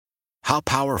How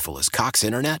powerful is Cox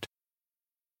Internet?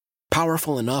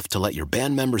 Powerful enough to let your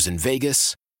band members in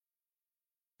Vegas,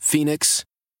 Phoenix,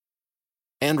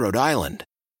 and Rhode Island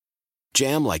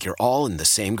jam like you're all in the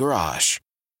same garage.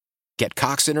 Get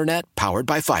Cox Internet powered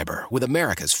by fiber with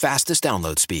America's fastest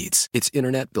download speeds. It's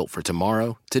internet built for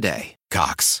tomorrow, today.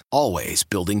 Cox, always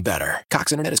building better.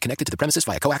 Cox Internet is connected to the premises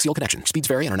via coaxial connection. Speeds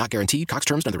vary and are not guaranteed. Cox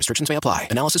terms and other restrictions may apply.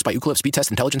 Analysis by Ookla Speed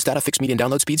Test Intelligence Data. Fixed median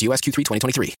download speeds. US Q3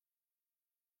 2023.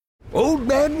 Old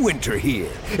Man Winter here.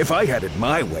 If I had it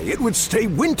my way, it would stay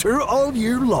winter all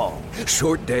year long.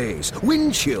 Short days,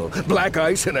 wind chill, black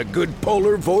ice, and a good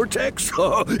polar vortex.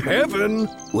 Oh, heaven!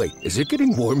 Wait, is it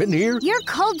getting warm in here? Your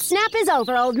cold snap is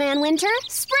over, Old Man Winter.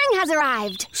 Spring has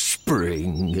arrived.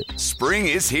 Spring. Spring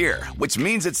is here, which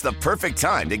means it's the perfect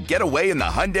time to get away in the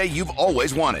Hyundai you've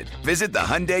always wanted. Visit the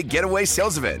Hyundai Getaway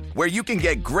Sales Event, where you can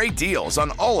get great deals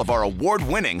on all of our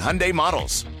award-winning Hyundai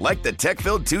models, like the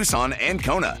tech-filled Tucson and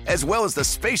Kona, as well as the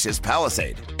spacious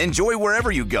Palisade. Enjoy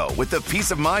wherever you go with the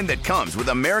peace of mind that comes with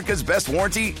America's best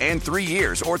warranty and 3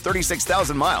 years or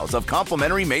 36,000 miles of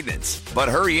complimentary maintenance. But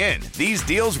hurry in, these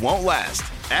deals won't last.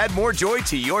 Add more joy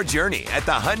to your journey at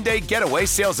the Hyundai Getaway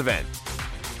Sales Event.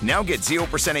 Now get 0%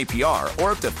 APR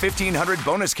or up to $1,500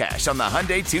 bonus cash on the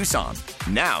Hyundai Tucson.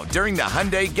 Now, during the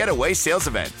Hyundai Getaway Sales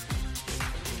Event.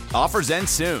 Offers end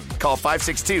soon. Call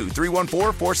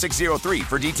 562-314-4603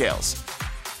 for details.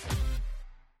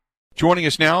 Joining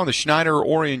us now on the Schneider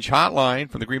Orange Hotline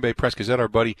from the Green Bay Press-Gazette, our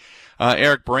buddy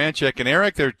Eric Branchek. And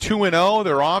Eric, they're 2-0.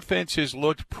 Their offense has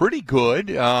looked pretty good.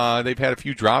 They've had a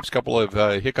few drops, a couple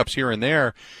of hiccups here and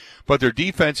there. But their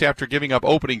defense, after giving up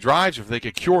opening drives, if they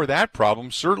could cure that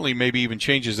problem, certainly maybe even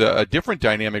changes a different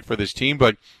dynamic for this team.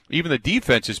 But even the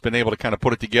defense has been able to kind of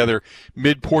put it together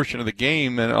mid-portion of the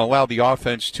game and allow the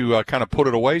offense to kind of put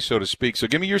it away, so to speak. So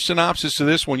give me your synopsis of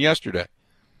this one yesterday.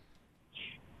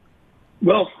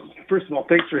 Well, first of all,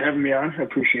 thanks for having me on. I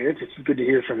appreciate it. It's good to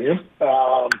hear from you.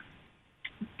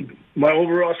 My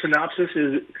overall synopsis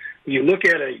is you look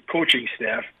at a coaching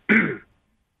staff,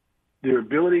 their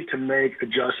ability to make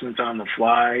adjustments on the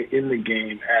fly, in the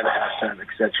game, at halftime, et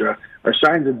cetera, are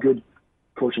signs of good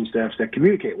coaching staffs that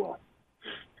communicate well.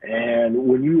 And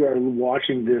when you are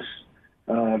watching this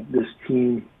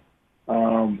team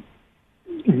go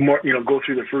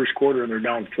through the first quarter and they're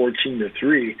down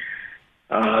 14-3,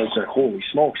 it's like, holy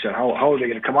smokes, how are they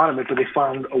going to come out of it? But they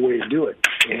found a way to do it.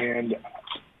 And,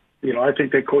 I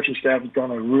think that coaching staff has done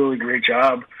a really great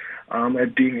job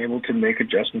at being able to make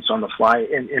adjustments on the fly.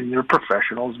 And they're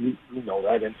professionals. We know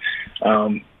that. And,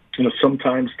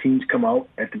 sometimes teams come out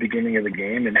at the beginning of the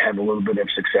game and have a little bit of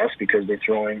success because they're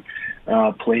throwing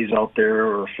plays out there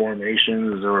or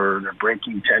formations or they're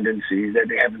breaking tendencies that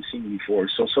they haven't seen before.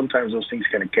 So sometimes those things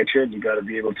kind of catch you and you got to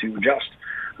be able to adjust.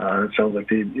 It sounds like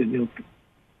for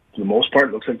the most part,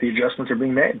 it looks like the adjustments are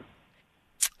being made.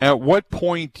 At what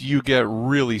point do you get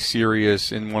really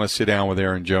serious and want to sit down with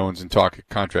Aaron Jones and talk a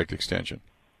contract extension?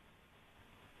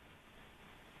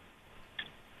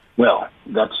 Well,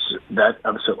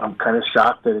 I'm kind of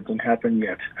shocked that it didn't happen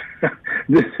yet.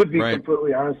 To be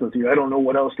completely honest with you, I don't know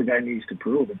what else the guy needs to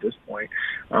prove at this point.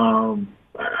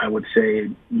 I would say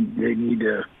they need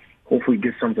to hopefully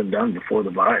get something done before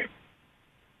the bye.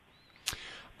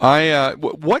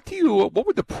 What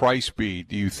would the price be,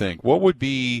 do you think? What would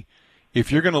be, if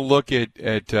you're going to look at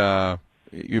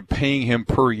you're paying him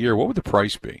per year, what would the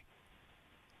price be?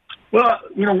 Well,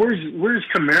 where's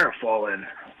Kamara fall in?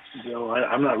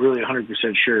 I'm not really 100%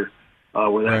 sure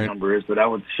where that number is, but I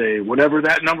would say whatever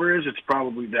that number is, it's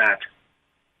probably that.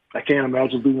 I can't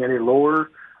imagine being any lower.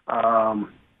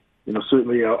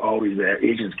 Certainly always the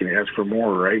agents can ask for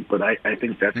more, right? But I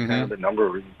think that's kind of the number.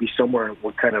 It would be somewhere in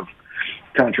what kind of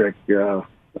contract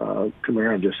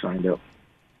Kamara just signed up.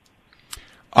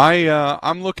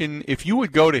 I'm looking, if you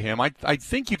would go to him, I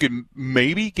think you could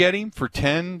maybe get him for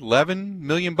 10, 11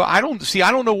 million. But I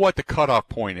don't know what the cutoff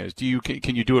point is.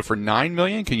 Can you do it for 9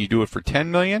 million? Can you do it for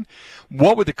 10 million?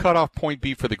 What would the cutoff point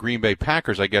be for the Green Bay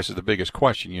Packers, I guess, is the biggest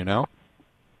question, Well,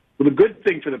 the good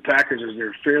thing for the Packers is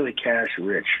they're fairly cash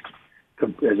rich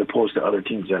as opposed to other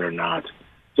teams that are not.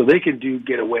 So they can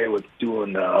get away with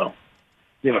doing,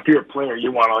 if you're a player,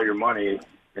 you want all your money,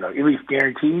 at least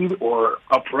guaranteed or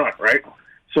upfront, right?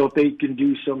 So if they can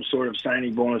do some sort of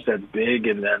signing bonus that's big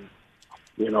and then,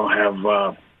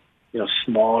 have,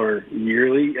 smaller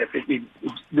yearly, I think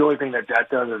the only thing that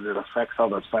does is it affects how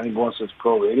the signing bonus is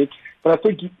prorated. But I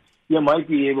think you might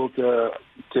be able to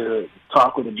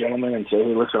talk with a gentleman and say,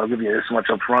 hey, listen, I'll give you this much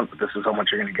up front, but this is how much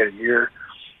you're going to get a year.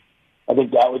 I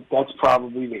think that's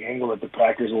probably the angle that the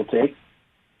Packers will take.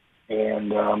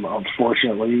 And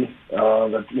unfortunately,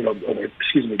 the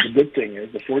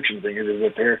fortunate thing is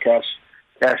that Derek Carr's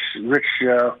rich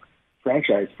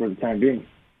franchise for the time being.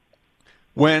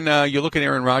 When you look at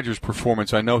Aaron Rodgers'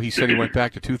 performance, I know he said he went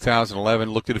back to 2011,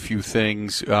 looked at a few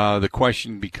things. The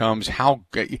question becomes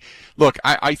look,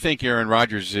 I think Aaron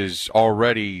Rodgers is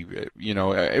already,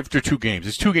 after 2 games.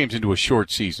 It's 2 games into a short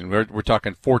season. We're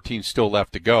talking 14 still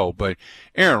left to go. But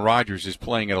Aaron Rodgers is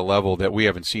playing at a level that we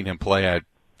haven't seen him play at,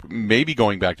 maybe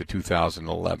going back to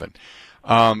 2011.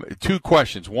 2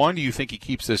 questions. 1, do you think he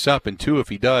keeps this up? And 2, if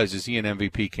he does, is he an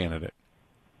MVP candidate?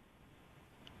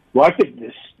 Well, I think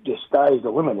the sky is the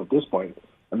limit at this point.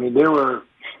 I mean,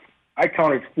 I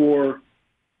counted 4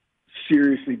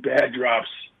 seriously bad drops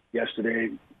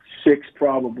yesterday, 6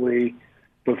 probably,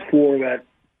 but 4 that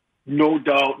no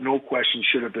doubt, no question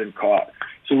should have been caught.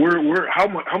 So how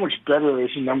much better are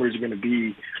these numbers going to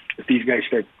be if these guys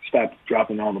stop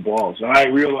dropping all the balls? And I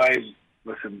realize,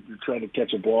 listen, you're trying to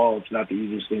catch a ball, it's not the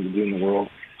easiest thing to do in the world.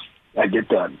 I get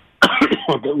that.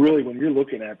 But really, when you're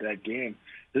looking at that game,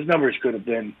 his numbers could have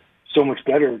been so much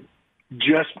better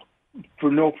just for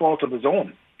no fault of his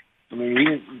own. I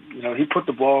mean, he put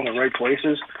the ball in the right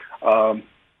places.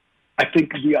 I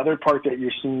think the other part that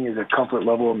you're seeing is a comfort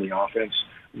level in the offense,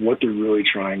 what they're really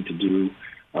trying to do.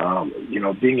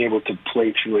 Being able to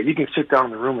play through it. You can sit down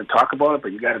in the room and talk about it,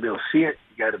 but you got to be able to see it.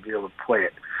 You got to be able to play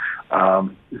it.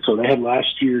 So they had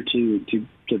last year to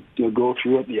go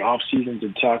through it, the off season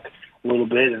to talk a little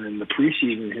bit, and then the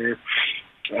preseason here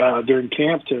during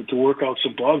camp to work out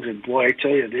some bugs. And boy, I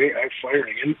tell you, they are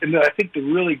firing. And I think the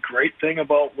really great thing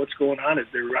about what's going on is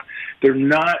they're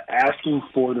not asking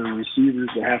for the receivers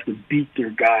to have to beat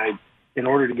their guy in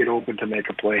order to get open to make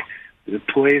a play. The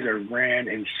plays are ran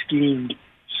and schemed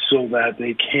so that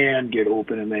they can get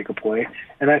open and make a play.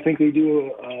 And I think they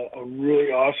do a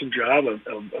really awesome job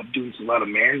of doing a lot of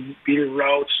man beater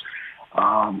routes,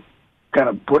 kind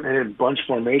of putting it in bunch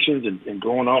formations and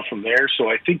going off from there. So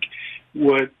I think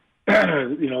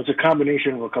it's a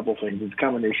combination of a couple things. It's a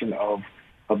combination of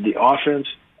the offense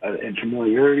and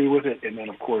familiarity with it, and then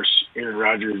of course Aaron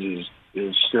Rodgers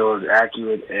is still as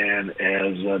accurate and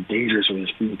as dangerous with his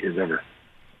feet as ever.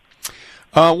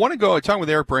 I want to go talking with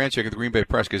Eric Branchek at the Green Bay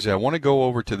Press-Gazette. I want to go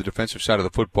over to the defensive side of the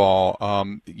football.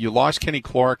 You lost Kenny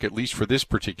Clark, at least for this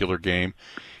particular game,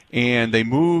 and they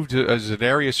moved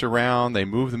Za'Darius around. They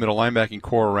moved the middle linebacking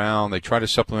core around. They tried to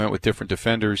supplement with different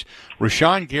defenders.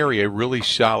 Rashawn Gary, a really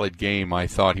solid game, I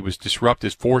thought. He was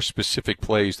disruptive. 4 specific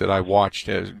plays that I watched,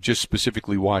 just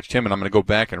specifically watched him, and I'm going to go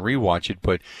back and rewatch it.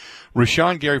 But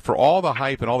Rashawn Gary, for all the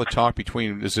hype and all the talk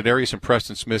between Za'Darius and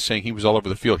Preston Smith saying he was all over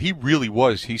the field, he really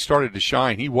was. He started to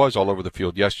shine. He was all over the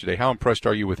field yesterday. How impressed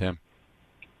are you with him?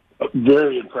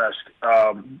 Very impressed.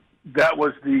 That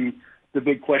was the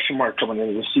big question mark coming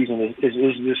into the season. Is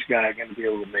this guy going to be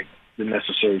able to make the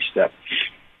necessary step?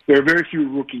 There are very few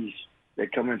rookies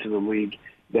that come into the league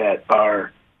that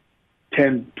are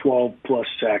 10, 12-plus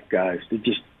sack guys.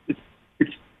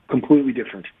 It's completely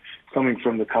different coming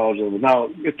from the college level. Now,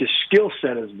 if the skill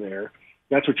set is there,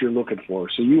 that's what you're looking for.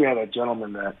 So you have a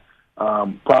gentleman that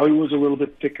probably was a little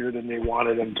bit thicker than they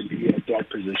wanted him to be at that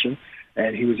position,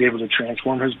 and he was able to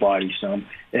transform his body some.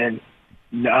 And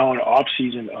now an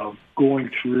off-season of going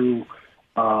through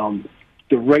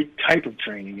the right type of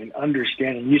training and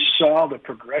understanding. You saw the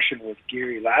progression with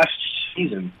Gary last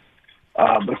season.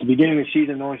 But at the beginning of the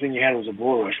season, the only thing you had was a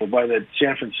bull rush. But by the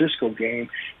San Francisco game,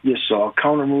 you saw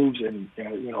counter moves and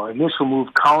initial move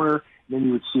counter. Then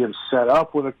you would see him set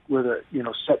up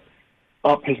set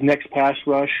up his next pass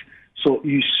rush. So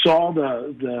you saw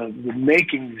the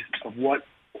makings of what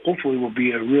hopefully will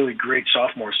be a really great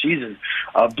sophomore season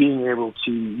of being able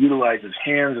to utilize his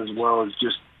hands as well as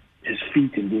just his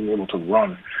feet and being able to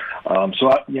run.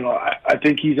 I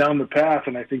think he's on the path,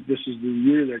 and I think this is the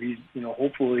year that he's,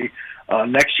 hopefully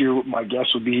next year my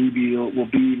guess will be will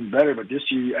be even better. But this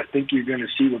year I think you're going to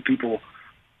see what people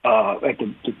at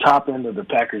the top end of the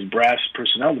Packers brass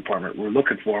personnel department were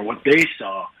looking for, what they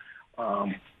saw.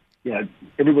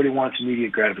 Everybody wants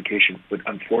immediate gratification, but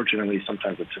unfortunately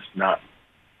sometimes it's just not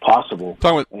possible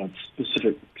in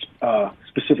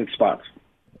specific spots.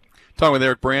 Talking with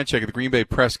Eric Branchek at the Green Bay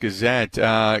Press-Gazette.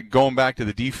 Going back to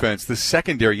the defense, the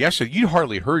secondary, yesterday you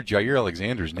hardly heard Jair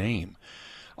Alexander's name.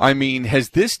 I mean, has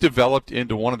this developed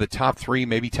into one of the top 3,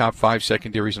 maybe top 5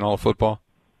 secondaries in all of football?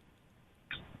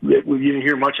 We didn't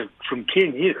hear much from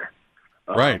King either.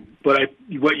 Right. But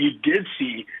what you did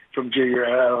see from Jair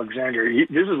Alexander,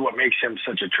 this is what makes him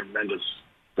such a tremendous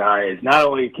guy. Is not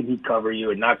only can he cover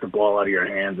you and knock the ball out of your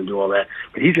hands and do all that,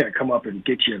 but he's going to come up and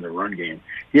get you in the run game.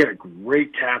 He had a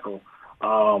great tackle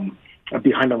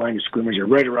behind the line of scrimmage, or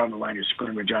right around the line of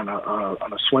scrimmage on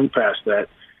a swing pass that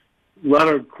a lot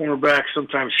of cornerbacks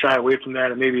sometimes shy away from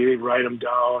that, and maybe they write them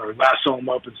down or lasso them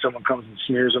up and someone comes and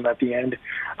smears them at the end.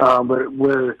 But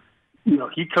where,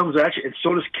 he comes at you, and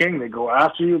so does King. They go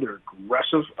after you. They're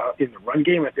aggressive in the run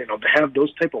game. To have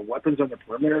those type of weapons on the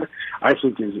perimeter, I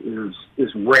think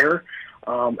is rare.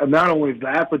 And not only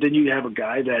that, but then you have a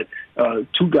guy that those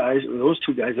two guys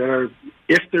that are,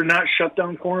 if they're not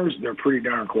shutdown corners, they're pretty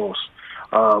darn close.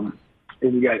 And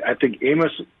you got, I think,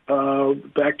 Amos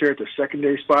back there at the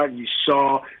secondary spot. You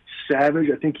saw Savage.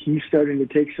 I think he's starting to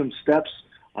take some steps.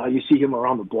 You see him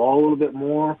around the ball a little bit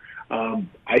more.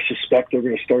 I suspect they're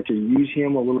going to start to use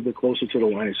him a little bit closer to the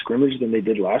line of scrimmage than they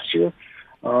did last year.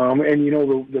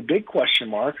 And, the big question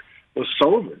mark was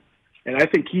Sullivan. And I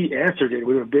think he answered it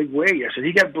with a big way yesterday.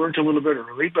 He got burnt a little bit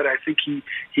early, but I think he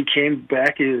came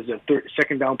back as a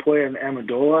second down play on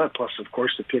Amendola, plus, of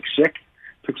course, the pick six.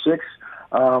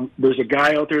 There's a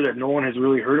guy out there that no one has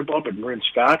really heard about, but Marin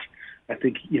Scott. I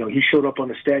think, he showed up on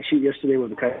the stat sheet yesterday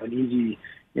with a kind of an easy,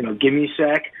 gimme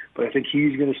sack. But I think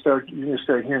you're going to start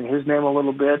hearing his name a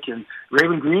little bit. And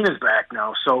Raven Green is back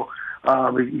now, so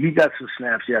he got some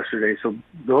snaps yesterday. So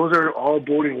those are all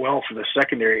boding well for the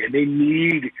secondary, and they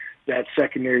need that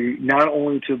secondary not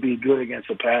only to be good against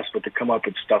the pass, but to come up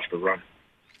and stuff the run.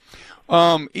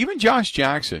 Even Josh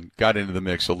Jackson got into the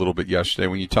mix a little bit yesterday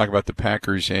when you talk about the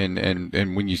Packers and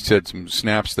when you said some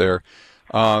snaps there.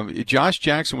 Josh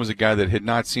Jackson was a guy that had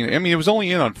not seen it. I mean, it was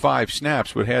only in on 5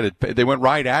 snaps, but they went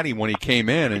right at him when he came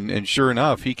in, and sure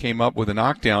enough, he came up with a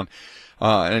knockdown.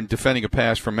 And defending a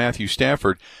pass from Matthew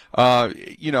Stafford. I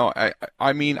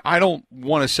mean, I don't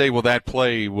want to say, well, that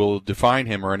play will define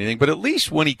him or anything, but at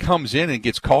least when he comes in and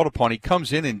gets called upon, he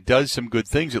comes in and does some good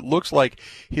things. It looks like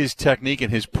his technique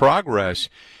and his progress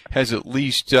has at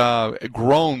least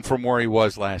grown from where he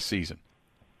was last season.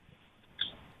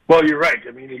 Well, you're right.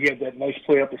 I mean, he had that nice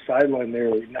play up the sideline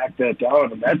there. He knocked that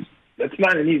down, and that's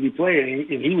not an easy play. And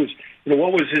he was,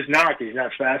 what was his knock? He's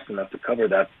not fast enough to cover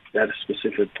that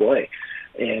specific play.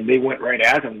 And they went right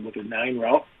at him with a 9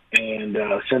 route and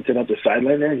sent it up the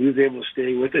sideline there. He was able to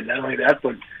stay with it. Not only that,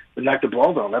 but knock the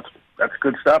ball down. That's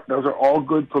good stuff. Those are all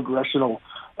good progressional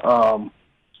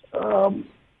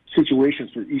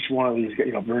situations for each one of these.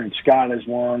 Vernon Scott is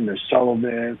one. There's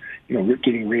Sullivan.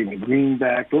 Getting Raven Green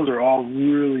back. Those are all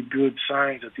really good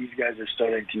signs that these guys are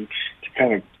starting to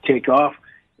kind of take off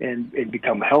and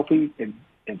become healthy and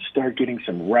start getting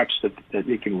some reps that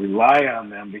they can rely on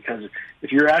them. Because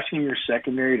if you're asking your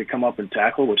secondary to come up and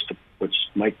tackle, which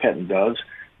Mike Pettin does,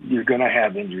 you're going to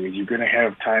have injuries. You're going to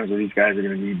have times where these guys are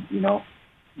going to need,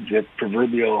 the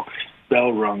proverbial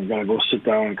bell rung. Got to go sit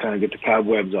down and kind of get the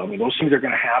cobwebs out. I mean, those things are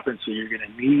going to happen, so you're going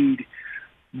to need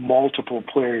multiple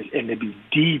players and to be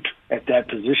deep at that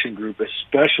position group,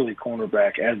 especially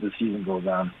cornerback, as the season goes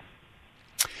on.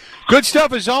 Good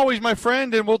stuff as always, my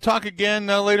friend, and we'll talk again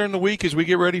later in the week as we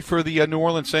get ready for the New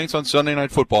Orleans Saints on Sunday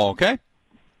Night Football, okay?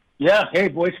 Yeah. Hey,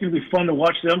 boy, it's going to be fun to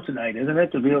watch them tonight, isn't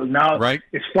it? Right.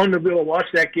 It's fun to be able to watch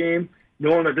that game,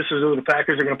 knowing that this is who the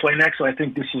Packers are going to play next. So I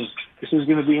think this is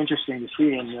going to be interesting to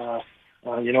see. And the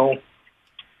guys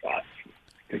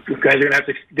are going to have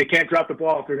to. They can't drop the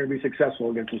ball if they're going to be successful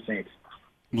against the Saints.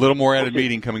 A little more added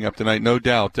meeting coming up tonight, no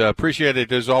doubt. Appreciate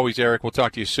it as always, Eric. We'll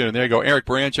talk to you soon. There you go. Eric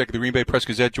Branchek of the Green Bay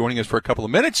Press-Gazette joining us for a couple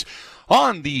of minutes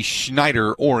on the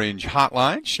Schneider Orange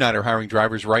Hotline. Schneider hiring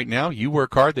drivers right now. You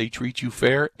work hard, they treat you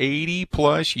fair.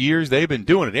 80-plus years they've been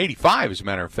doing it. 85, as a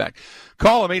matter of fact.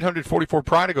 Call them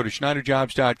 844-PRIDE or go to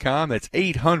SchneiderJobs.com. That's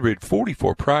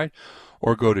 844-PRIDE.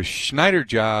 Or go to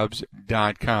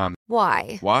SchneiderJobs.com.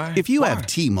 Why? Why? If you have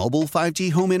T-Mobile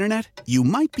 5G home internet, you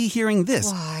might be hearing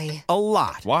this Why? a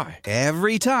lot. Why?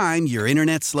 Every time your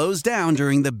internet slows down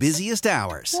during the busiest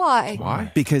hours. Why?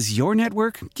 Why? Because your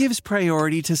network gives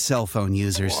priority to cell phone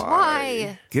users.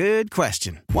 Why? Good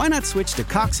question. Why not switch to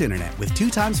Cox Internet with 2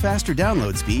 times faster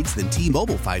download speeds than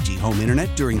T-Mobile 5G home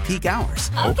internet during peak hours?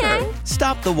 Okay.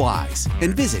 Stop the whys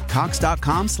and visit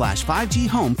Cox.com/5G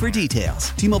home for details.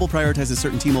 T-Mobile prioritizes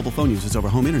certain T-Mobile phone users over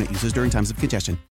home internet users during times of congestion.